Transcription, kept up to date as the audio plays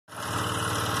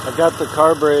I got the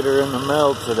carburetor in the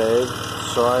mail today,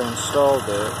 so I installed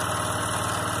it.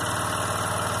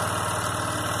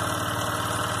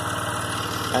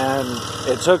 And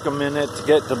it took a minute to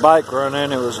get the bike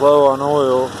running. It was low on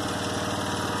oil,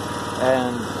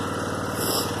 and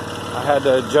I had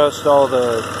to adjust all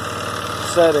the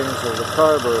settings of the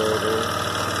carburetor.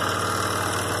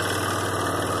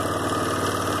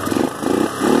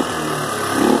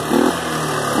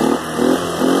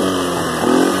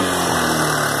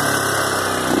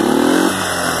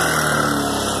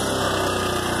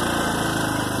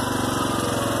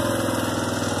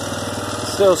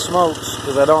 Still smokes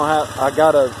because I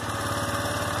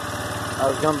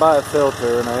was gonna buy a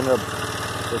filter and I ended up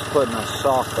just putting a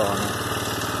sock on it.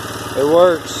 It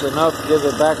works enough to give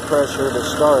it back pressure to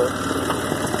start.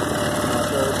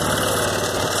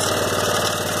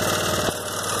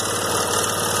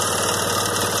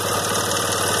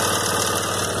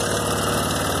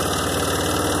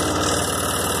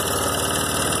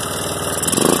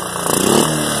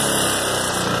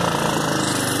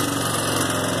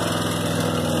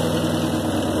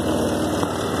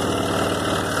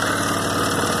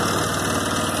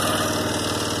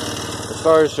 As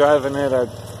far as driving it, I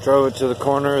drove it to the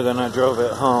corner, then I drove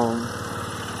it home.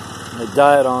 It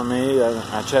died on me.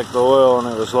 I checked the oil and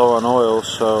it was low on oil,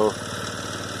 so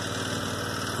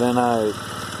then I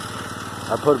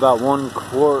put about 1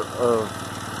 quart of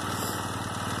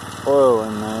oil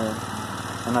in there,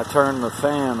 and I turned the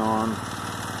fan on.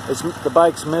 The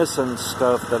bike's missing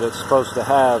stuff that it's supposed to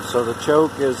have, so the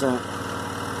choke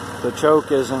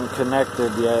isn't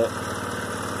connected yet,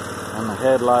 and the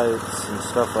headlights and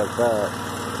stuff like that.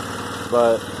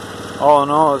 But all in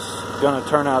all, it's going to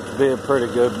turn out to be a pretty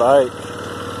good bike.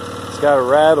 It's got a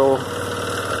rattle,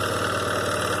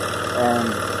 and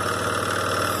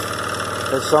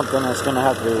it's something that's going to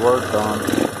have to be worked on.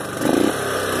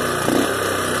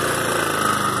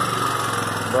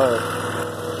 But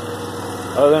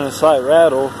other than a slight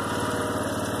rattle,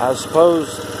 I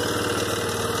suppose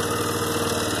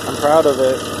I'm proud of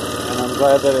it, and I'm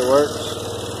glad that it works.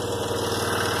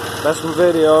 That's my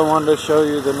video. I wanted to show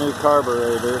you the new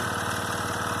carburetor.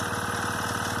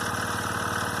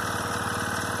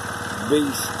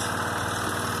 Beast.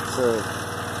 It's a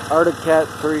Arctic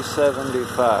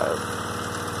 375.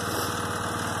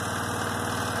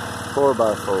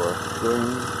 4x4.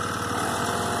 Green.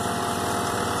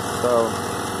 So,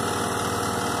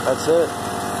 that's it.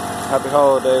 Happy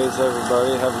holidays,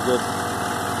 everybody. Have a good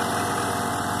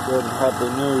and happy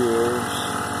New Year's.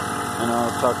 And I'll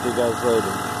talk to you guys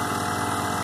later.